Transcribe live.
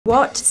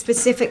What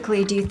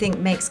specifically do you think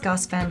makes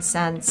Gus Van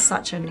Sant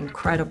such an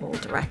incredible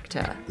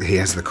director? He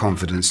has the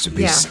confidence to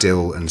be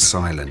still and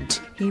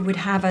silent. He would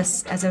have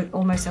us as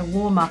almost a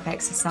warm-up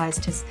exercise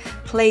to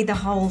play the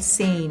whole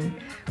scene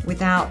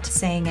without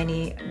saying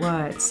any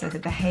words, so the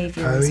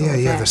behaviour is all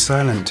there. The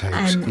silent takes.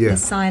 And the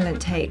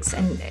silent takes.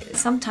 And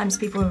sometimes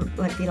people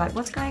would be like,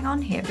 what's going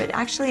on here? But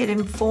actually it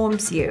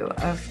informs you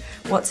of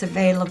what's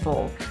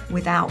available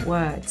without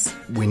words.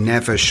 We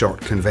never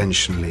shot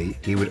conventionally.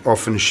 He would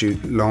often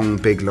shoot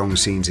big long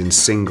scenes in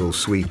single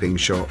sweeping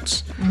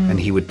shots, and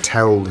he would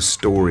tell the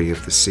story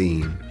of the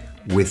scene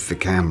with the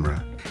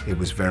camera. It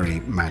was very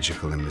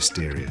magical and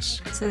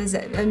mysterious. So there's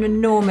an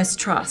enormous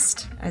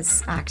trust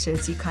as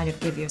actors. You kind of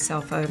give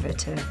yourself over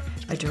to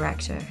a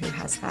director who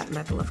has that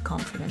level of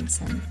confidence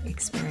and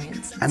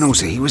experience. And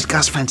also he was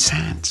Gus Van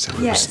Sant, so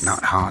it was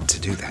not hard to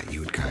do that.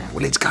 You would go,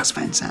 well, it's Gus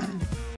Van Sant.